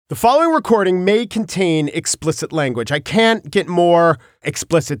The following recording may contain explicit language. I can't get more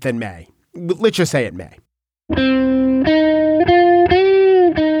explicit than may. Let's just say it may.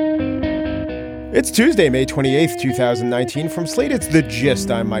 It's Tuesday, May 28th, 2019. From Slate, it's The Gist.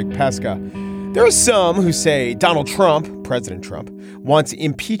 I'm Mike Pesca. There are some who say Donald Trump, President Trump, wants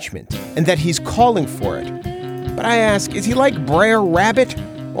impeachment and that he's calling for it. But I ask, is he like Brer Rabbit,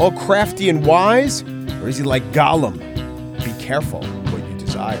 all crafty and wise? Or is he like Gollum? Be careful what you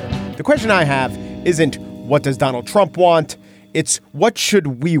desire. The question I have isn't what does Donald Trump want? It's what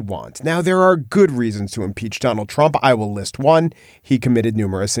should we want? Now, there are good reasons to impeach Donald Trump. I will list one. He committed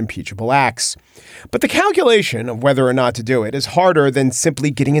numerous impeachable acts. But the calculation of whether or not to do it is harder than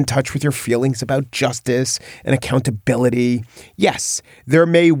simply getting in touch with your feelings about justice and accountability. Yes, there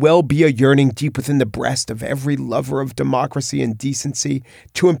may well be a yearning deep within the breast of every lover of democracy and decency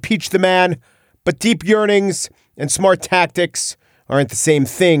to impeach the man, but deep yearnings and smart tactics aren't the same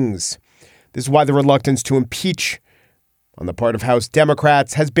things. This is why the reluctance to impeach on the part of House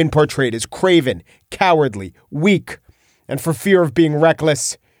Democrats has been portrayed as craven, cowardly, weak, and for fear of being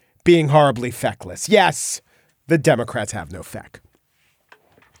reckless, being horribly feckless. Yes, the Democrats have no feck.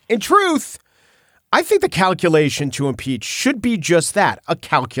 In truth, I think the calculation to impeach should be just that, a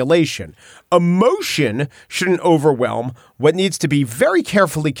calculation. Emotion shouldn't overwhelm what needs to be very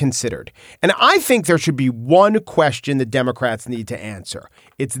carefully considered. And I think there should be one question the Democrats need to answer.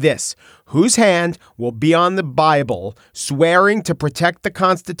 It's this: whose hand will be on the Bible swearing to protect the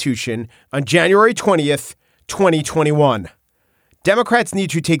Constitution on January 20th, 2021? Democrats need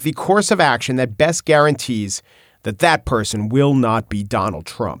to take the course of action that best guarantees that that person will not be Donald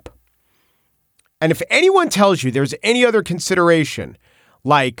Trump. And if anyone tells you there's any other consideration,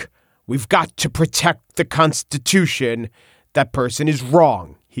 like we've got to protect the Constitution, that person is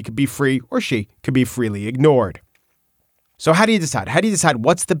wrong. He could be free or she could be freely ignored. So how do you decide? How do you decide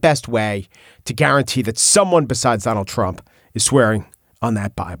what's the best way to guarantee that someone besides Donald Trump is swearing on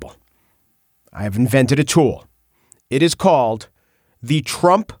that Bible? I have invented a tool. It is called the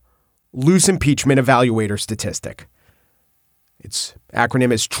Trump Loose Impeachment Evaluator Statistic. Its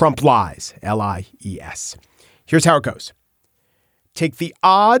acronym is Trump Lies, L-I-E-S. Here's how it goes. Take the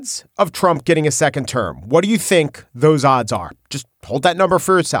odds of Trump getting a second term. What do you think those odds are? Just hold that number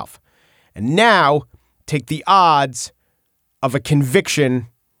for yourself. And now take the odds of a conviction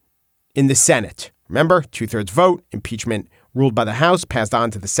in the Senate. Remember, 2/3 vote, impeachment ruled by the House, passed on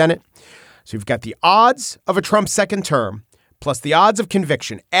to the Senate. So you've got the odds of a Trump second term plus the odds of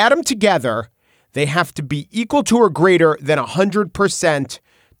conviction. Add them together. They have to be equal to or greater than 100%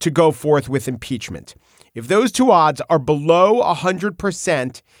 to go forth with impeachment. If those two odds are below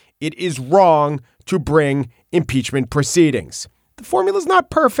 100%, it is wrong to bring impeachment proceedings. The formula is not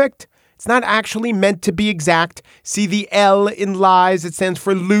perfect. It's not actually meant to be exact. See the L in lies. It stands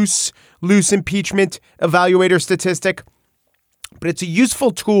for loose impeachment evaluator statistic. But it's a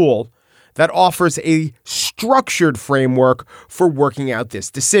useful tool that offers a structured framework for working out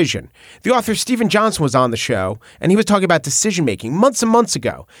this decision. The author Stephen Johnson was on the show, and he was talking about decision-making months and months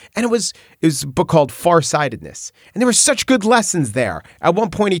ago. And it was a book called Farsightedness. And there were such good lessons there. At one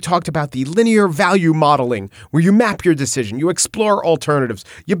point, he talked about the linear value modeling, where you map your decision, you explore alternatives,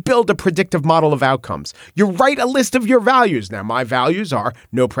 you build a predictive model of outcomes, you write a list of your values. Now, my values are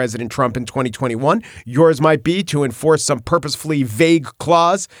no President Trump in 2021. Yours might be to enforce some purposefully vague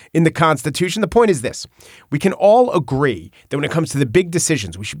clause in the Constitution. The point is this: we can all agree that when it comes to the big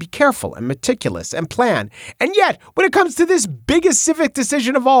decisions, we should be careful and meticulous and plan. And yet, when it comes to this biggest civic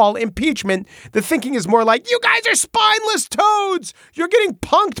decision of all, impeachment, the thinking is more like, you guys are spineless toads. You're getting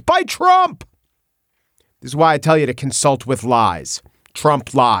punked by Trump. This is why I tell you to consult with lies.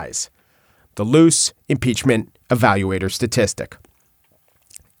 Trump lies. The loose impeachment evaluator statistic.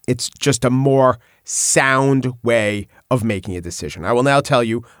 It's just a more sound way of making a decision. I will now tell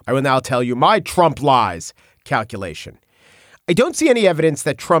you my Trump lies calculation. I don't see any evidence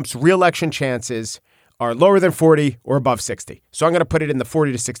that Trump's reelection chances are lower than 40 or above 60. So I'm going to put it in the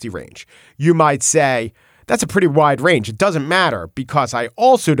 40 to 60 range. You might say that's a pretty wide range. It doesn't matter because I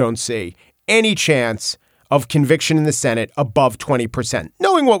also don't see any chance of conviction in the Senate above 20%,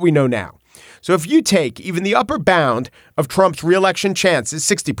 knowing what we know now. So if you take even the upper bound of Trump's reelection chances,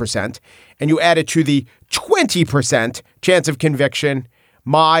 60%, and you add it to the 20% chance of conviction,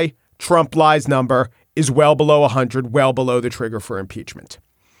 my Trump lies number is well below 100, well below the trigger for impeachment.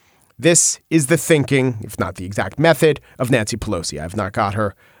 This is the thinking, if not the exact method, of Nancy Pelosi. I've not got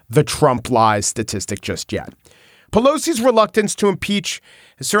her the Trump lies statistic just yet. Pelosi's reluctance to impeach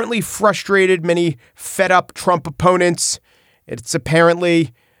has certainly frustrated many fed up Trump opponents. It's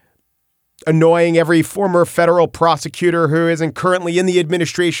apparently annoying every former federal prosecutor who isn't currently in the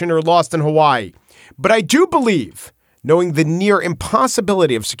administration or lost in Hawaii. But I do believe, knowing the near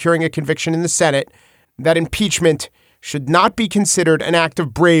impossibility of securing a conviction in the Senate, that impeachment should not be considered an act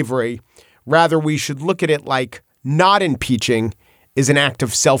of bravery. Rather, we should look at it like not impeaching is an act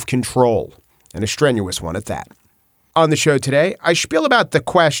of self-control, and a strenuous one at that. On the show today, I spiel about the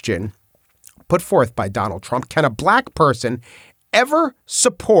question put forth by Donald Trump: can a black person ever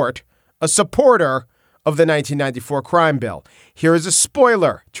support a supporter of the 1994 crime bill? Here is a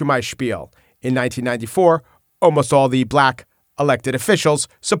spoiler to my spiel. In 1994, almost all the black elected officials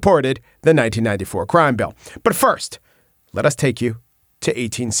supported the 1994 crime bill. But first, let us take you to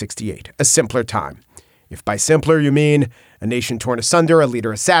 1868, a simpler time. If by simpler you mean a nation torn asunder, a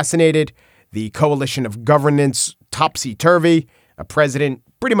leader assassinated, the coalition of governance topsy-turvy, a president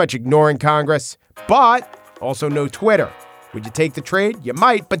pretty much ignoring Congress, but also no Twitter. Would you take the trade? You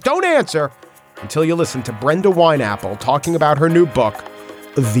might, but don't answer until you listen to Brenda Wineapple talking about her new book,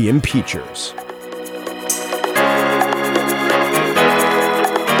 The Impeachers.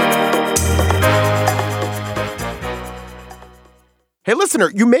 Hey, listener,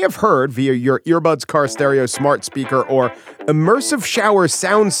 you may have heard via your earbuds, car stereo, smart speaker, or immersive shower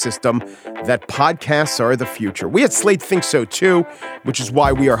sound system that podcasts are the future. We at Slate think so, too, which is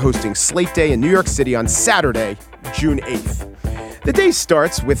why we are hosting Slate Day in New York City on Saturday, June 8th. The day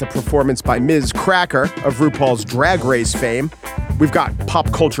starts with a performance by Ms. Cracker of RuPaul's Drag Race fame. We've got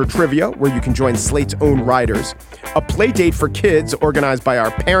pop culture trivia where you can join Slate's own writers, a play date for kids organized by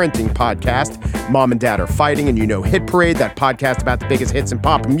our parenting podcast, Mom and Dad Are Fighting, and you know Hit Parade, that podcast about the biggest hits in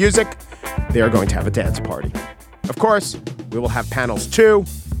pop music. They are going to have a dance party. Of course, we will have panels too,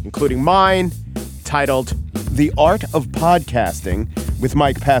 including mine, titled The Art of Podcasting with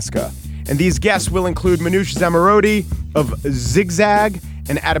Mike Pesca. And these guests will include Manoush Zomorodi of Zigzag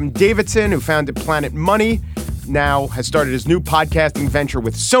and Adam Davidson, who founded Planet Money, now has started his new podcasting venture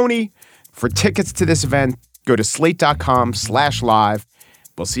with Sony. For tickets to this event, go to slate.com/live.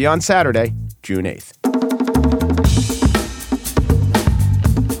 We'll see you on Saturday, June 8th.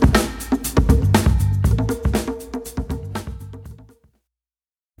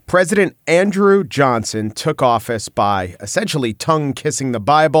 President Andrew Johnson took office by essentially tongue-kissing the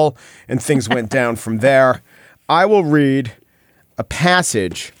Bible, and things went down from there. I will read a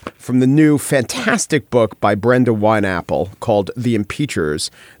passage from the new fantastic book by Brenda Wineapple called The Impeachers,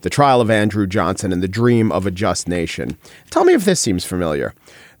 The Trial of Andrew Johnson and the Dream of a Just Nation. Tell me if this seems familiar.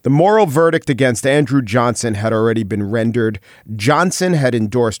 The moral verdict against Andrew Johnson had already been rendered. Johnson had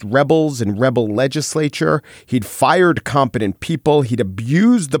endorsed rebels in rebel legislature. He'd fired competent people. He'd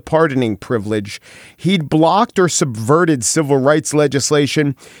abused the pardoning privilege. He'd blocked or subverted civil rights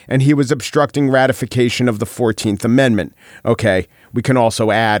legislation, and he was obstructing ratification of the 14th Amendment. Okay, we can also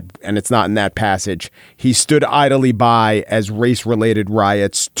add, and it's not in that passage, he stood idly by as race-related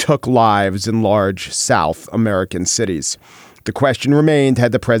riots took lives in large South American cities. The question remained,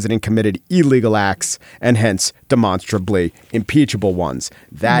 had the president committed illegal acts and hence demonstrably impeachable ones?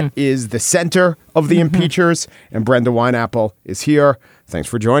 That is the center of the impeachers. And Brenda Wineapple is here. Thanks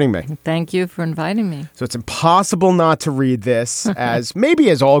for joining me. Thank you for inviting me. So it's impossible not to read this, as maybe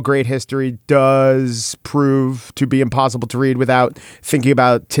as all great history does prove to be impossible to read without thinking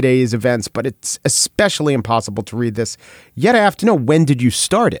about today's events. But it's especially impossible to read this. Yet I have to know, when did you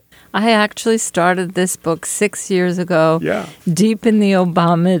start it? I actually started this book 6 years ago, deep in the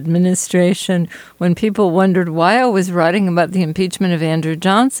Obama administration, when people wondered why I was writing about the impeachment of Andrew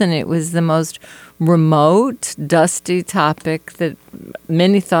Johnson. It was the most remote, dusty topic that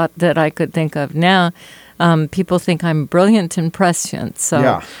many thought that I could think of. Now, people think I'm brilliant and prescient.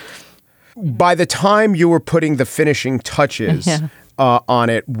 So, by the time you were putting the finishing touches on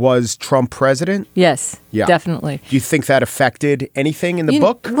it, was Trump president? Yes, definitely. Do you think that affected anything in the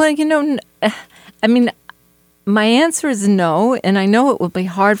book? Well, I mean, my answer is no, and I know it will be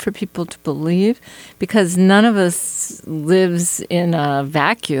hard for people to believe because none of us lives in a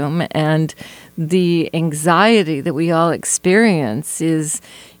vacuum, and the anxiety that we all experience is,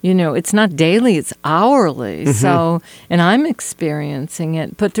 it's not daily, it's hourly. So, and I'm experiencing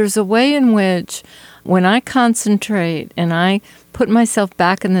it, but there's a way in which when I concentrate and I put myself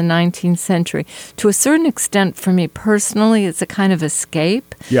back in the 19th century, to a certain extent for me personally, it's a kind of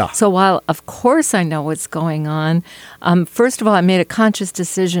escape. So while, of course, I know what's going on, first of all, I made a conscious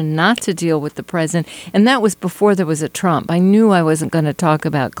decision not to deal with the president, and that was before there was a Trump. I knew I wasn't going to talk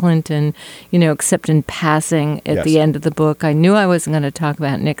about Clinton, except in passing at the end of the book. I knew I wasn't going to talk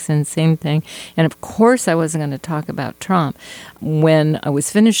about Nixon, same thing. And of course, I wasn't going to talk about Trump. When I was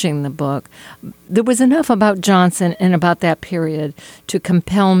finishing the book, there was enough about Johnson and about that period did to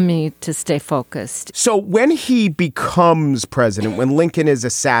compel me to stay focused. So when he becomes president, when Lincoln is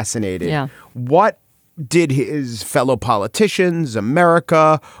assassinated, what did his fellow politicians,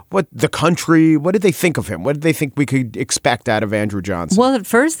 America, the country, what did they think of him? What did they think we could expect out of Andrew Johnson? Well, at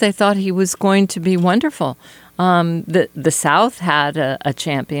first they thought he was going to be wonderful. The South had a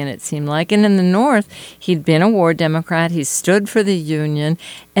champion, it seemed like. And in the North, he'd been a war Democrat. He stood for the Union.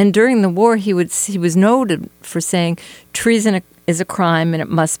 And during the war, he was noted for saying treason is a crime and it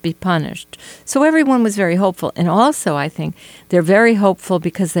must be punished. So everyone was very hopeful. And also, I think they're very hopeful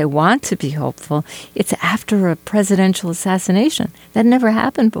because they want to be hopeful. It's after a presidential assassination. That never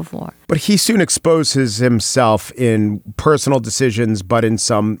happened before. But he soon exposes himself in personal decisions, but in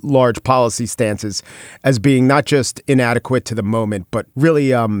some large policy stances as being not just inadequate to the moment, but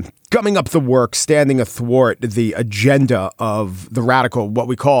really gumming up the work, standing athwart the agenda of the radical, what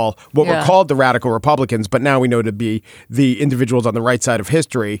were called the radical Republicans, but now we know to be the individuals on the right side of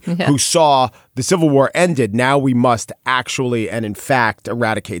history who saw the Civil War ended. Now we must actually and in fact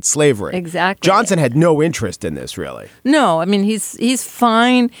eradicate slavery. Exactly. Johnson had no interest in this, really. No, I mean, he's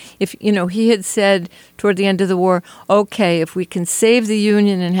fine. If, he had said toward the end of the war, okay, if we can save the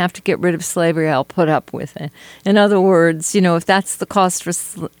Union and have to get rid of slavery, I'll put up with it. In other words, if that's the cost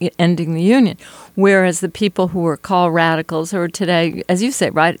for ending the Union. Whereas the people who were called radicals, who are today, as you say,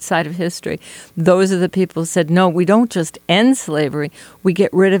 right side of history, those are the people who said, no, we don't just end slavery, we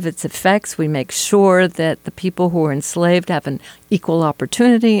get rid of its effects, we make sure that the people who are enslaved have an equal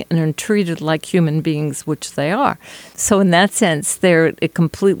opportunity and are treated like human beings, which they are. So in that sense, they're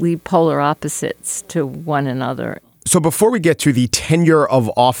completely polar opposites to one another. So before we get to the Tenure of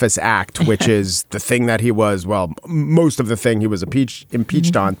Office Act, which is the thing that he was, most of the thing he was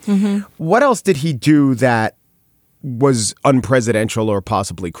impeached on, what else did he do that was unpresidential or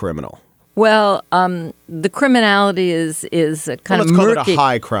possibly criminal? Well, the criminality is a kind of murky. Let's call it a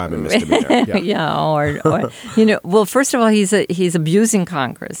high crime and misdemeanor. Well, first of all, he's abusing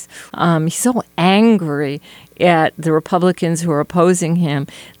Congress. He's so angry at the Republicans who are opposing him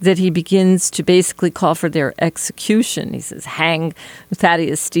that he begins to basically call for their execution. He says, hang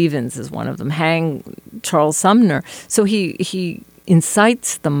Thaddeus Stevens is one of them, hang Charles Sumner. So he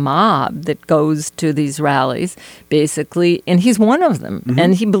incites the mob that goes to these rallies, basically, and he's one of them,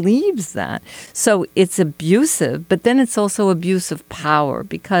 and he believes that. So it's abusive, but then it's also abuse of power,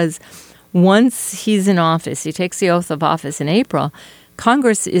 because once he's in office, he takes the oath of office in April,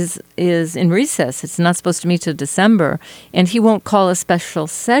 Congress is in recess. It's not supposed to meet till December, and he won't call a special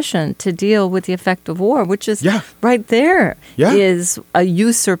session to deal with the effect of war, which is right there is a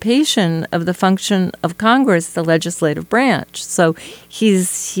usurpation of the function of Congress, the legislative branch. So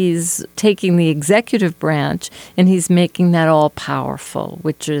he's taking the executive branch and he's making that all powerful,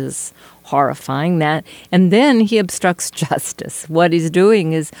 which is horrifying. And then he obstructs justice. What he's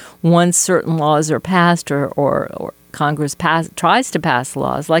doing is, once certain laws are passed or Congress tries to pass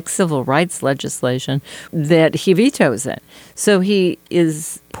laws like civil rights legislation, that he vetoes it. So he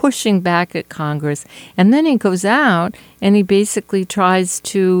is pushing back at Congress. And then he goes out and he basically tries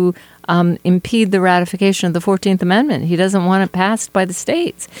to impede the ratification of the 14th Amendment. He doesn't want it passed by the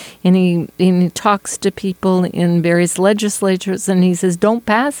states. And he talks to people in various legislatures and he says, don't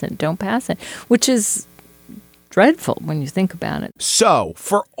pass it, which is dreadful when you think about it. So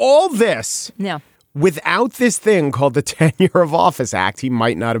for all this... without this thing called the Tenure of Office Act, he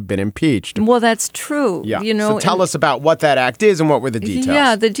might not have been impeached. Well, that's true. Yeah. So tell us about what that act is and what were the details.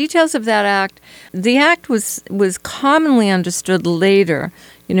 Yeah, the details of that act. The act was commonly understood later,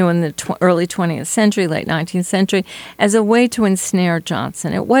 in the early 20th century, late 19th century, as a way to ensnare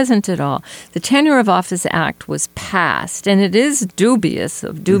Johnson. It wasn't at all. The Tenure of Office Act was passed, and it is dubious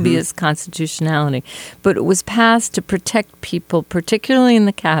constitutionality, but it was passed to protect people, particularly in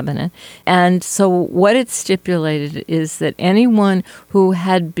the cabinet. And so what it stipulated is that anyone who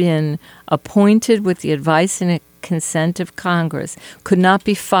had been appointed with the advice and consent of Congress could not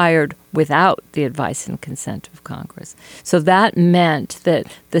be fired without the advice and consent of Congress. So that meant that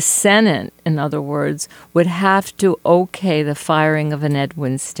the Senate, in other words, would have to okay the firing of an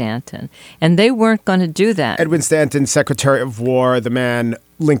Edwin Stanton. And they weren't going to do that. Edwin Stanton, Secretary of War, the man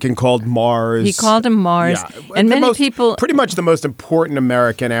Lincoln called Mars. He called him Mars. Yeah. And many people... Pretty much the most important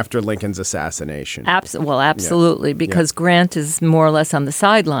American after Lincoln's assassination. Absolutely, because Grant is more or less on the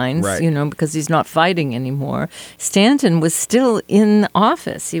sidelines, because he's not fighting anymore. Stanton was still in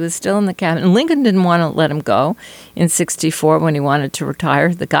office. He was still in the cabinet. And Lincoln didn't want to let him go in 1964 when he wanted to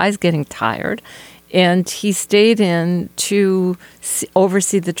retire. The guy's getting tired. And he stayed in to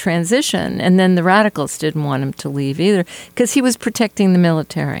oversee the transition. And then the radicals didn't want him to leave either because he was protecting the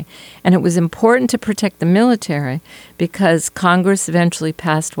military. And it was important to protect the military because Congress eventually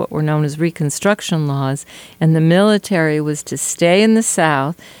passed what were known as Reconstruction laws. And the military was to stay in the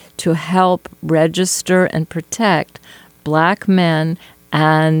South to help register and protect black men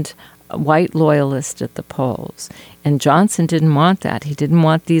and white loyalists at the polls. And Johnson didn't want that. He didn't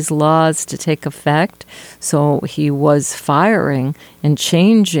want these laws to take effect. So he was firing and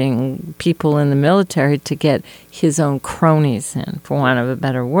changing people in the military to get his own cronies in, for want of a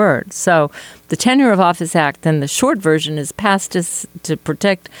better word. So the Tenure of Office Act, then the short version, is passed to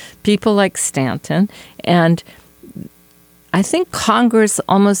protect people like Stanton. And I think Congress,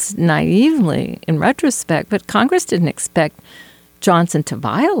 almost naively in retrospect, but Congress didn't expect Johnson to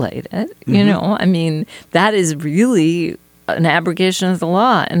violate it. You know, I mean, that is really an abrogation of the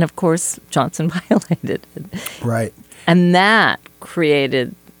law. And of course, Johnson violated it. Right. And that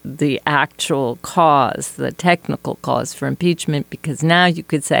created the actual cause, the technical cause for impeachment, because now you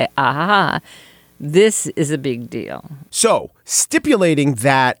could say, aha, this is a big deal. So, stipulating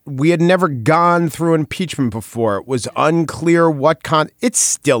that we had never gone through impeachment before, it was unclear it's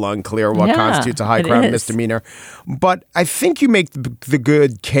still unclear what constitutes a high crime misdemeanor. But I think you make the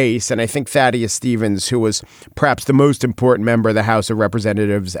good case, and I think Thaddeus Stevens, who was perhaps the most important member of the House of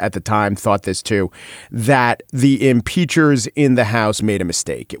Representatives at the time, thought this too, that the impeachers in the House made a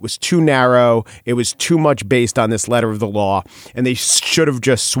mistake. It was too narrow. It was too much based on this letter of the law, and they should have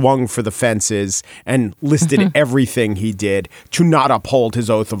just swung for the fences and listed everything he did to not uphold his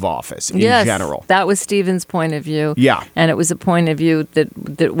oath of office in general. That was Stevens' point of view. Yeah. And it was a point of view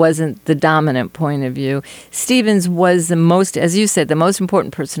that wasn't the dominant point of view. Stevens was the most, as you said, the most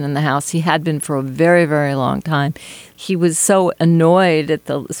important person in the House. He had been for a very, very long time. He was so annoyed at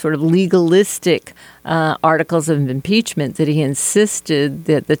the sort of legalistic articles of impeachment that he insisted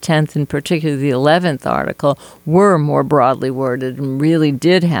that the 10th and particularly the 11th article were more broadly worded and really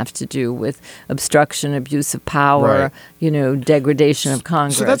did have to do with obstruction, abuse of power, degradation of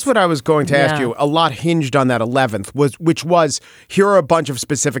Congress. So that's what I was going to ask you. A lot hinged on that 11th, which was, here are a bunch of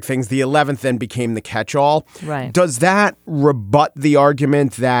specific things. The 11th then became the catch-all. Right. Does that rebut the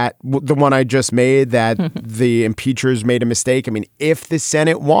argument that the one I just made, that the impeachers made a mistake? I mean, if the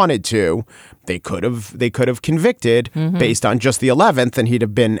Senate wanted to, they could have convicted based on just the 11th, and he'd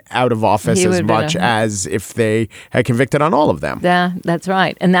have been out of office as much as if they had convicted on all of them. Yeah, that's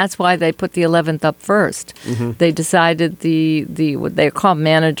right. And that's why they put the 11th up first. They decided the what they call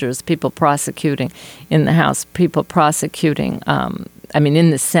managers, people prosecuting in the House, people prosecuting in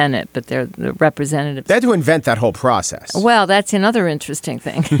the Senate, but they're the representatives. They had to invent that whole process. Well, that's another interesting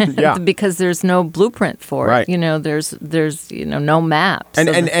thing. Because there's no blueprint for it. Right. There's no map.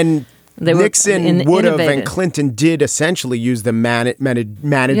 And Nixon would have, and Clinton did essentially use the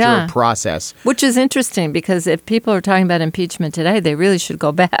manager process. Which is interesting because if people are talking about impeachment today, they really should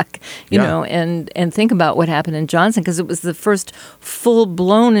go back, and think about what happened in Johnson, because it was the first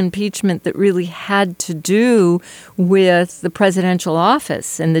full-blown impeachment that really had to do with the presidential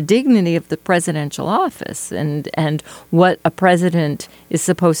office and the dignity of the presidential office and what a president is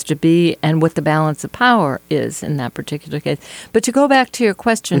supposed to be and what the balance of power is in that particular case. But to go back to your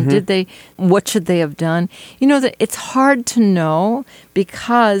question, what should they have done? That it's hard to know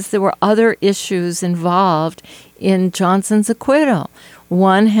because there were other issues involved in Johnson's acquittal.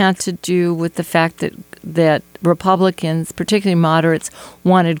 One had to do with the fact that Republicans, particularly moderates,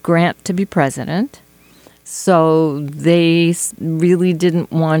 wanted Grant to be president. So they really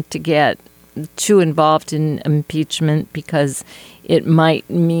didn't want to get too involved in impeachment because it might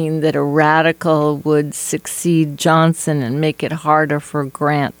mean that a radical would succeed Johnson and make it harder for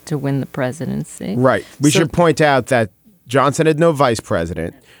Grant to win the presidency. Right. We should point out that Johnson had no vice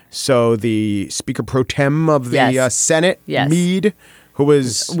president. So the Speaker pro tem of the Senate, Meade, who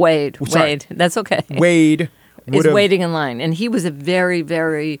was... Wade. That's okay. Wade is waiting in line. And he was a very,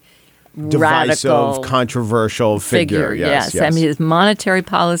 very... divisive, radical, controversial figure. Yes. I mean, his monetary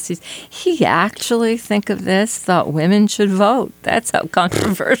policies. He actually, think of this, thought women should vote. That's how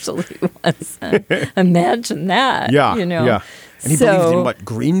controversial he was. Imagine that. Yeah. And he believed in what?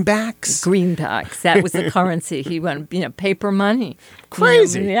 Greenbacks? Greenbacks. That was the currency. He went, paper money.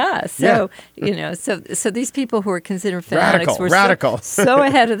 Crazy. So these people who were considered fanatics were so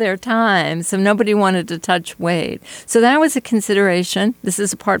ahead of their time. So nobody wanted to touch Wade. So that was a consideration. This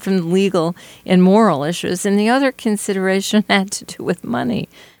is apart from legal and moral issues. And the other consideration had to do with money.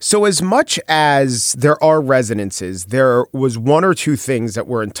 So as much as there are resonances, there was one or two things that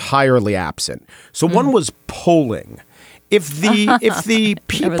were entirely absent. So one was polling. If the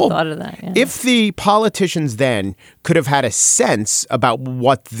people Never thought of that. Yeah. If the politicians then could have had a sense about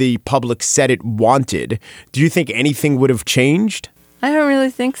what the public said it wanted, do you think anything would have changed? I don't really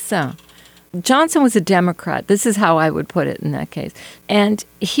think so. Johnson was a Democrat. This is how I would put it in that case. And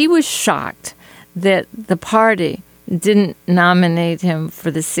he was shocked that the party didn't nominate him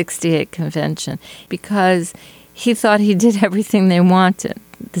for the 68 convention because he thought he did everything they wanted.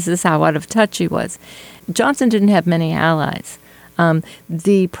 This is how out of touch he was. Johnson didn't have many allies.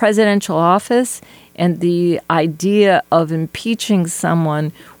 The presidential office and the idea of impeaching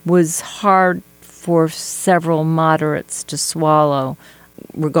someone was hard for several moderates to swallow,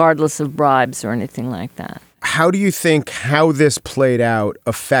 regardless of bribes or anything like that. How do you think how this played out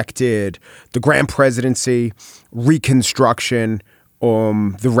affected the Grant presidency, Reconstruction,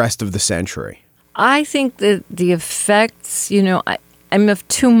 the rest of the century? I think that the effects, I'm of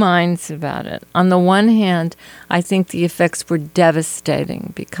two minds about it. On the one hand, I think the effects were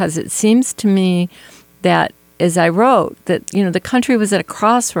devastating because it seems to me that, as I wrote, that, the country was at a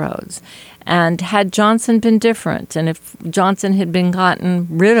crossroads. And had Johnson been different, and if Johnson had been gotten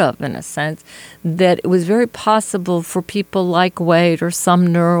rid of, in a sense, that it was very possible for people like Wade or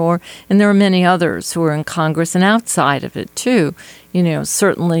Sumner, and there are many others who are in Congress and outside of it too.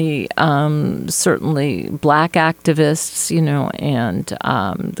 Certainly black activists, and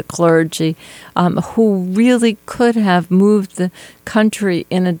the clergy, who really could have moved the country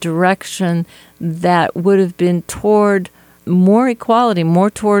in a direction that would have been toward more equality, more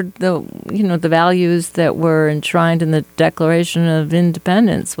toward the values that were enshrined in the Declaration of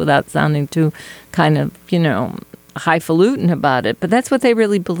Independence, without sounding too kind of, highfalutin about it. But that's what they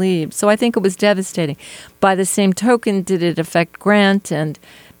really believed. So I think it was devastating. By the same token, did it affect Grant? And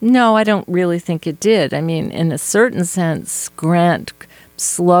no, I don't really think it did. I mean, in a certain sense, Grant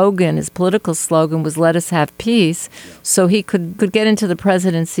his political slogan was "Let us have peace," so he could get into the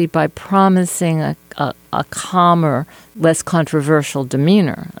presidency by promising a calmer, less controversial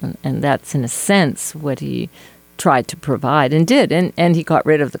demeanor, and that's in a sense what he tried to provide and did, and he got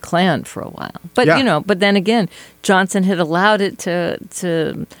rid of the Klan for a while. But but then again, Johnson had allowed it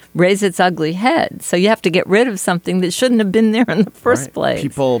to raise its ugly head. So you have to get rid of something that shouldn't have been there in the first place.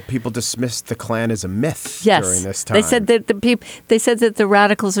 People dismissed the Klan as a myth during this time. They said that the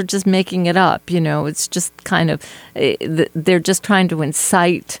radicals are just making it up. It's just kind of they're just trying to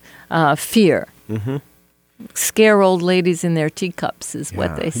incite fear. Mm-hmm. Scare old ladies in their teacups is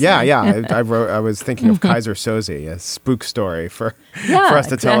what they say. Yeah. I was thinking of Kaiser Soze, a spook story for us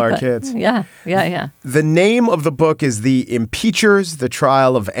to tell our kids. Yeah. The name of the book is The Impeachers, The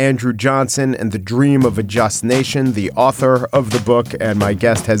Trial of Andrew Johnson and the Dream of a Just Nation. The author of the book and my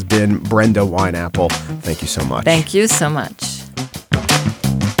guest has been Brenda Wineapple. Thank you so much. Thank you so much.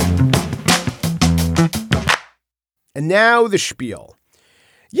 And now the spiel.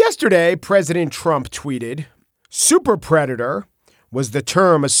 Yesterday, President Trump tweeted, "Super predator was the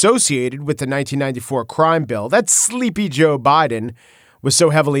term associated with the 1994 crime bill that Sleepy Joe Biden was so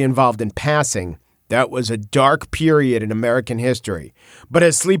heavily involved in passing. That was a dark period in American history. But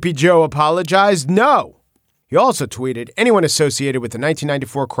has Sleepy Joe apologized? No." He also tweeted, "Anyone associated with the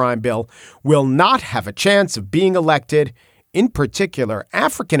 1994 crime bill will not have a chance of being elected. In particular,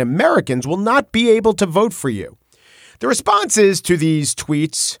 African Americans will not be able to vote for you." The responses to these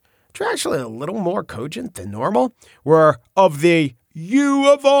tweets, which are actually a little more cogent than normal, were of the "you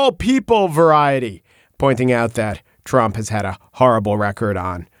of all people" variety, pointing out that Trump has had a horrible record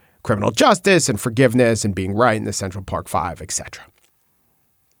on criminal justice and forgiveness and being right in the Central Park Five, etc.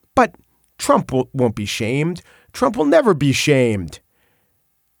 But Trump won't be shamed. Trump will never be shamed.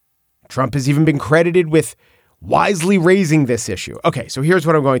 Trump has even been credited with wisely raising this issue. Okay, so here's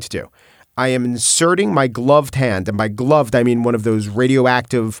what I'm going to do. I am inserting my gloved hand, and by gloved, I mean one of those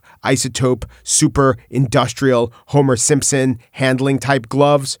radioactive, isotope, super industrial, Homer Simpson handling type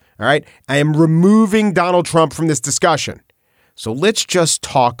gloves. All right. I am removing Donald Trump from this discussion. So let's just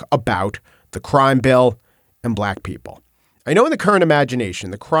talk about the crime bill and black people. I know in the current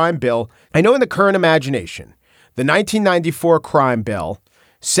imagination, the 1994 crime bill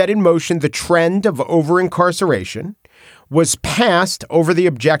set in motion the trend of over-incarceration, was passed over the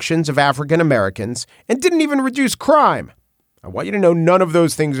objections of African Americans, and didn't even reduce crime. I want you to know none of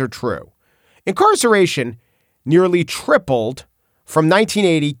those things are true. Incarceration nearly tripled from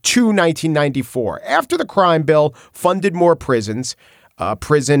 1980 to 1994. After the crime bill funded more prisons, the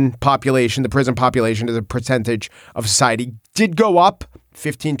prison population as a percentage of society did go up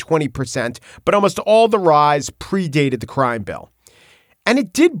 15-20%, but almost all the rise predated the crime bill. And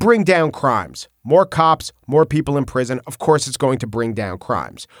it did bring down crimes. More cops, more people in prison. Of course, it's going to bring down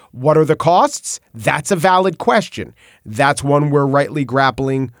crimes. What are the costs? That's a valid question. That's one we're rightly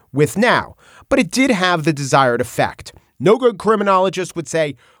grappling with now. But it did have the desired effect. No good criminologist would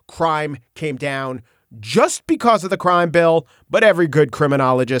say crime came down just because of the crime bill, but every good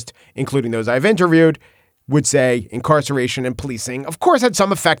criminologist, including those I've interviewed, would say incarceration and policing, of course, had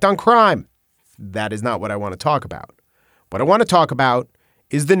some effect on crime. That is not what I want to talk about. What I want to talk about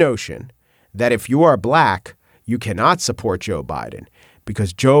is the notion that if you are black, you cannot support Joe Biden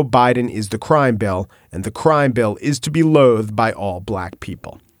because Joe Biden is the crime bill and the crime bill is to be loathed by all black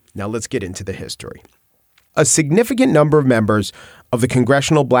people. Now let's get into the history. A significant number of members of the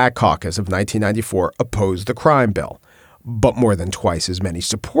Congressional Black Caucus of 1994 opposed the crime bill, but more than twice as many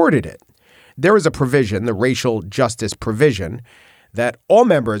supported it. There was a provision, the racial justice provision, that all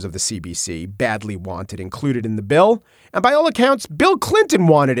members of the CBC badly wanted included in the bill. And by all accounts, Bill Clinton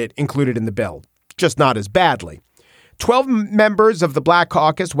wanted it included in the bill, just not as badly. 12 members of the Black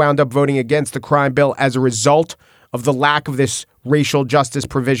Caucus wound up voting against the crime bill as a result of the lack of this racial justice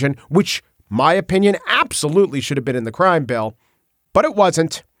provision, which, my opinion, absolutely should have been in the crime bill. But it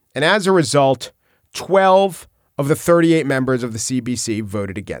wasn't. And as a result, 12 of the 38 members of the CBC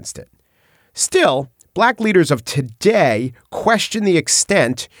voted against it. Still, black leaders of today question the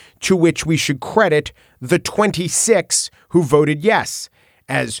extent to which we should credit the 26 who voted yes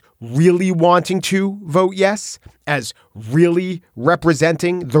as really wanting to vote yes, as really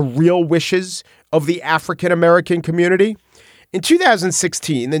representing the real wishes of the African American community. In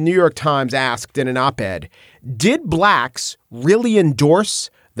 2016, the New York Times asked in an op-ed, did blacks really endorse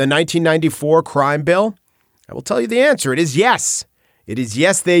the 1994 crime bill? I will tell you the answer. It is yes. It is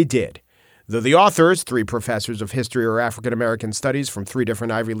yes, they did. Though the authors, 3 professors of history or African American studies from 3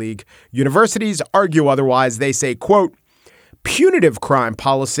 different Ivy League universities, argue otherwise. They say, quote, punitive crime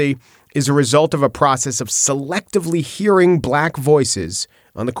policy is a result of a process of selectively hearing black voices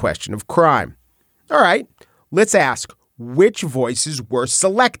on the question of crime. All right, let's ask, which voices were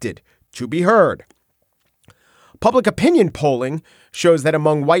selected to be heard? Public opinion polling shows that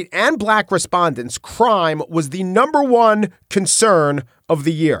among white and black respondents, crime was the number one concern of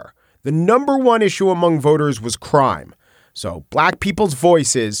the year. The number one issue among voters was crime. So black people's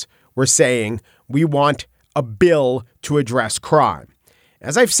voices were saying, we want a bill to address crime.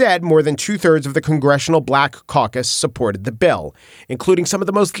 As I've said, more than 2/3 of the Congressional Black Caucus supported the bill, including some of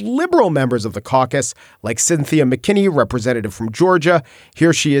the most liberal members of the caucus, like Cynthia McKinney, representative from Georgia.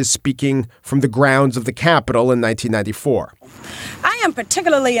 Here she is speaking from the grounds of the Capitol in 1994. I am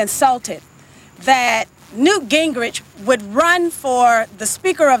particularly insulted that Newt Gingrich would run for the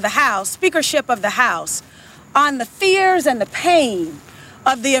speakership of the House, on the fears and the pain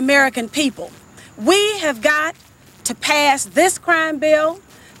of the American people. We have got to pass this crime bill.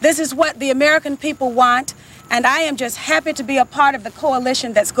 This is what the American people want, and I am just happy to be a part of the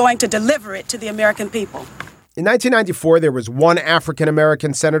coalition that's going to deliver it to the American people. In 1994, there was one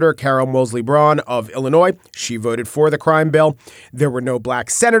African-American senator, Carol Moseley Braun of Illinois. She voted for the crime bill. There were no black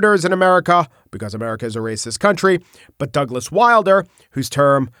senators in America because America is a racist country. But Douglas Wilder, whose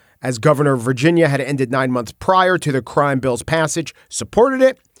term as governor of Virginia had ended 9 months prior to the crime bill's passage, supported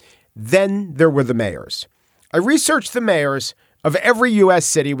it. Then there were the mayors. I researched the mayors of every U.S.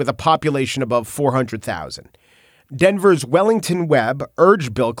 city with a population above 400,000. Denver's Wellington Webb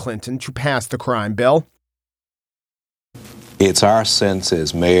urged Bill Clinton to pass the crime bill. It's our sense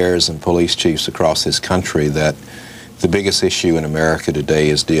as mayors and police chiefs across this country that the biggest issue in America today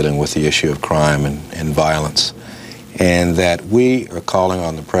is dealing with the issue of crime and violence, and that we are calling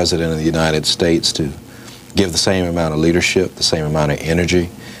on the President of the United States to give the same amount of leadership, the same amount of energy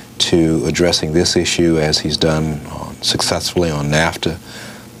to addressing this issue as he's done successfully on NAFTA,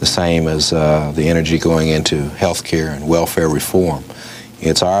 the same as the energy going into health care and welfare reform.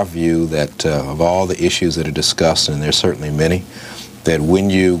 It's our view that of all the issues that are discussed, and there's certainly many, that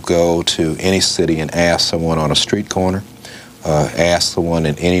when you go to any city and ask someone on a street corner, ask someone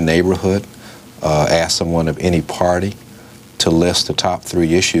in any neighborhood, ask someone of any party to list the top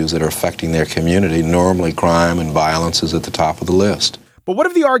 3 issues that are affecting their community, normally crime and violence is at the top of the list. But what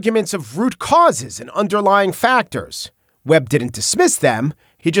of the arguments of root causes and underlying factors? Webb didn't dismiss them.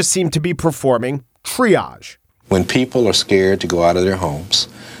 He just seemed to be performing triage. When people are scared to go out of their homes,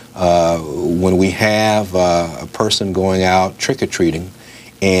 when we have a person going out trick-or-treating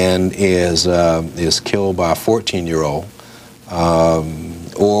and is killed by a 14-year-old,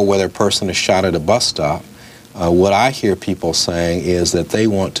 or whether a person is shot at a bus stop, what I hear people saying is that they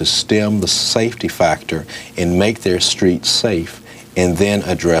want to stem the safety factor and make their streets safe and then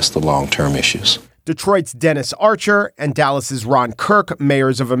address the long-term issues. Detroit's Dennis Archer and Dallas's Ron Kirk,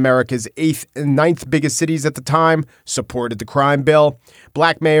 mayors of America's 8th and 9th biggest cities at the time, supported the crime bill.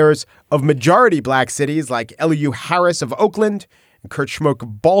 Black mayors of majority black cities like Elihu Harris of Oakland and Kurt Schmoke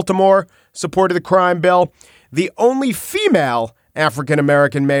of Baltimore supported the crime bill. The only female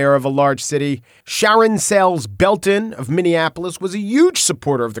African-American mayor of a large city, Sharon Sayles Belton of Minneapolis, was a huge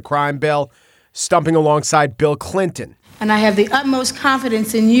supporter of the crime bill, stumping alongside Bill Clinton. And I have the utmost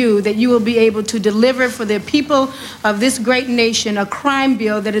confidence in you that you will be able to deliver for the people of this great nation a crime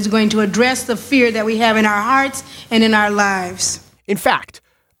bill that is going to address the fear that we have in our hearts and in our lives. In fact,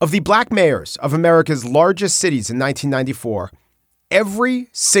 of the black mayors of America's largest cities in 1994, every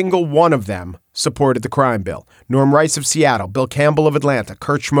single one of them supported the crime bill. Norm Rice of Seattle, Bill Campbell of Atlanta,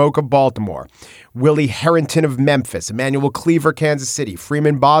 Kurt Schmoke of Baltimore, Willie Harrington of Memphis, Emmanuel Cleaver, Kansas City,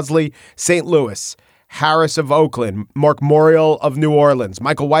 Freeman Bosley, St. Louis, Harris of Oakland, Mark Morial of New Orleans,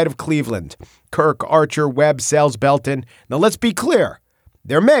 Michael White of Cleveland, Kirk, Archer, Webb, Sayles, Belton. Now let's be clear.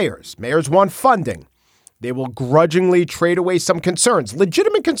 They're mayors. Mayors want funding. They will grudgingly trade away some concerns,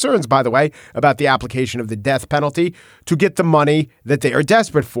 legitimate concerns, by the way, about the application of the death penalty to get the money that they are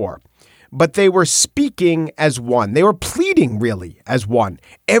desperate for. But they were speaking as one. They were pleading, really, as one.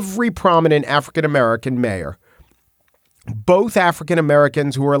 Every prominent African-American mayor, both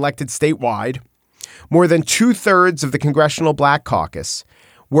African-Americans who were elected statewide, more than 2/3 of the Congressional Black Caucus,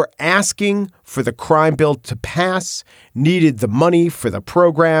 were asking for the crime bill to pass, needed the money for the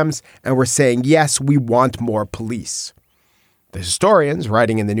programs, and were saying, yes, we want more police. The historians,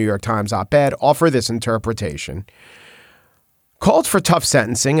 writing in the New York Times op-ed, offer this interpretation. Calls for tough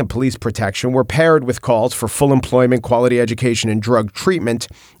sentencing and police protection were paired with calls for full employment, quality education, and drug treatment,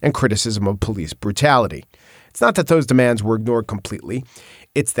 and criticism of police brutality. It's not that those demands were ignored completely.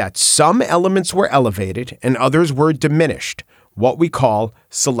 It's that some elements were elevated and others were diminished, what we call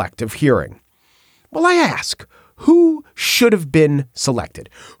selective hearing. Well, I ask, who should have been selected?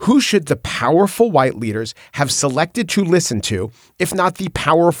 Who should the powerful white leaders have selected to listen to, if not the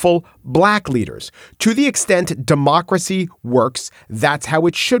powerful black leaders? To the extent democracy works, that's how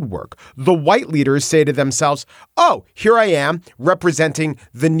it should work. The white leaders say to themselves, oh, here I am representing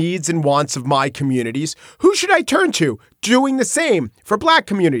the needs and wants of my communities. Who should I turn to doing the same for black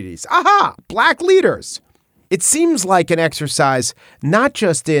communities? Aha, black leaders. It seems like an exercise not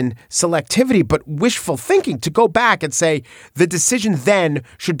just in selectivity, but wishful thinking to go back and say the decision then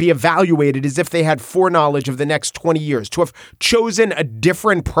should be evaluated as if they had foreknowledge of the next 20 years, to have chosen a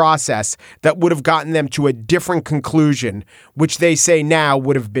different process that would have gotten them to a different conclusion, which they say now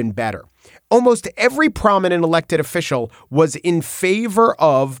would have been better. Almost every prominent elected official was in favor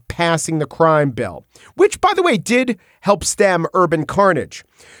of passing the crime bill, which, by the way, did help stem urban carnage.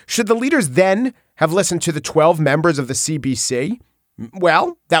 Should the leaders then have listened to the 12 members of the CBC?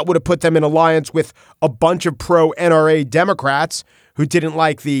 Well, that would have put them in alliance with a bunch of pro-NRA Democrats who didn't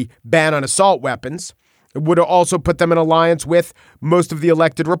like the ban on assault weapons. It would have also put them in alliance with most of the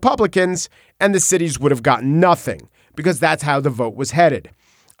elected Republicans, and the cities would have gotten nothing because that's how the vote was headed.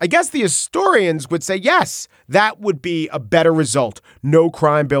 I guess the historians would say, yes, that would be a better result. No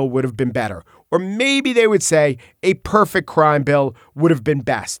crime bill would have been better. Or maybe they would say a perfect crime bill would have been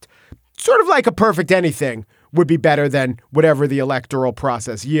best. Sort of like a perfect anything would be better than whatever the electoral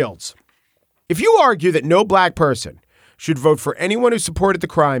process yields. If you argue that no black person should vote for anyone who supported the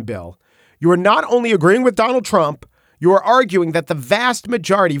crime bill, you are not only agreeing with Donald Trump, you are arguing that the vast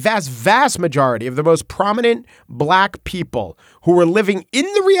majority of the most prominent black people who were living in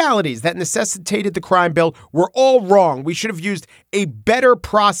the realities that necessitated the crime bill were all wrong. We should have used a better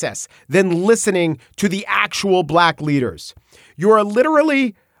process than listening to the actual black leaders. You are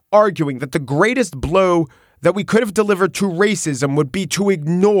literally arguing that the greatest blow that we could have delivered to racism would be to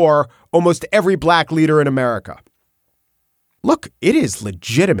ignore almost every black leader in America. Look, it is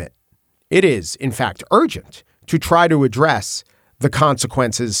legitimate. It is, in fact, urgent to try to address the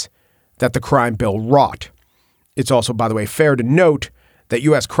consequences that the crime bill wrought. It's also, by the way, fair to note that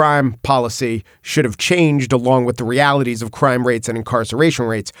U.S. crime policy should have changed along with the realities of crime rates and incarceration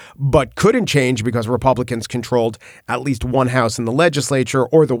rates, but couldn't change because Republicans controlled at least one house in the legislature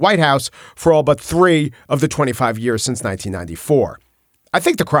or the White House for all but 3 of the 25 years since 1994. I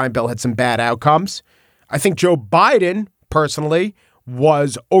think the crime bill had some bad outcomes. I think Joe Biden, personally,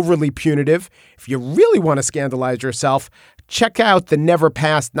 was overly punitive. If you really want to scandalize yourself, check out the never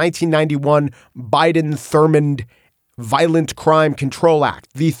passed 1991 Biden-Thurmond Violent Crime Control Act.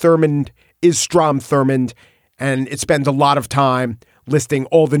 The Thurmond is Strom Thurmond, and it spends a lot of time listing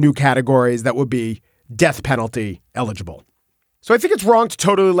all the new categories that would be death penalty eligible. So I think it's wrong to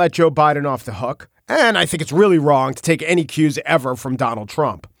totally let Joe Biden off the hook, and I think it's really wrong to take any cues ever from Donald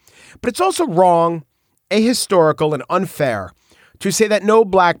Trump. But it's also wrong, ahistorical, and unfair to say that no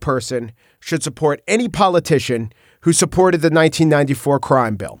black person should support any politician who supported the 1994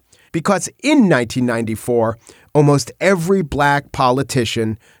 crime bill. Because in 1994, almost every black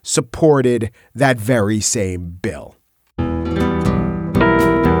politician supported that very same bill.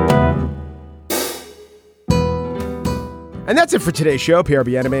 And that's it for today's show. Pierre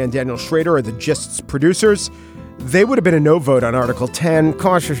Bieneme and Daniel Schrader are the Gist's producers. They would have been a no vote on Article 10,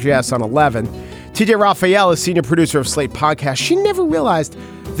 cautious yes on 11. TJ Raphael is senior producer of Slate Podcast. She never realized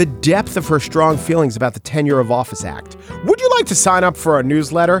the depth of her strong feelings about the Tenure of Office Act. Would you like to sign up for our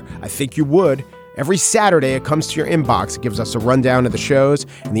newsletter? I think you would. Every Saturday, it comes to your inbox. It gives us a rundown of the shows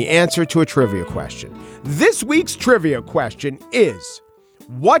and the answer to a trivia question. This week's trivia question is,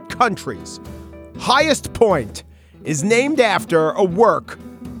 what country's highest point is named after a work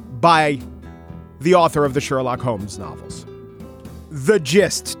by the author of the Sherlock Holmes novels? The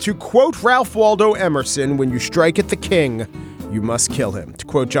Gist. To quote Ralph Waldo Emerson, when you strike at the king, you must kill him. To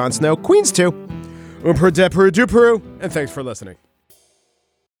quote Jon Snow, Queens 2. And thanks for listening.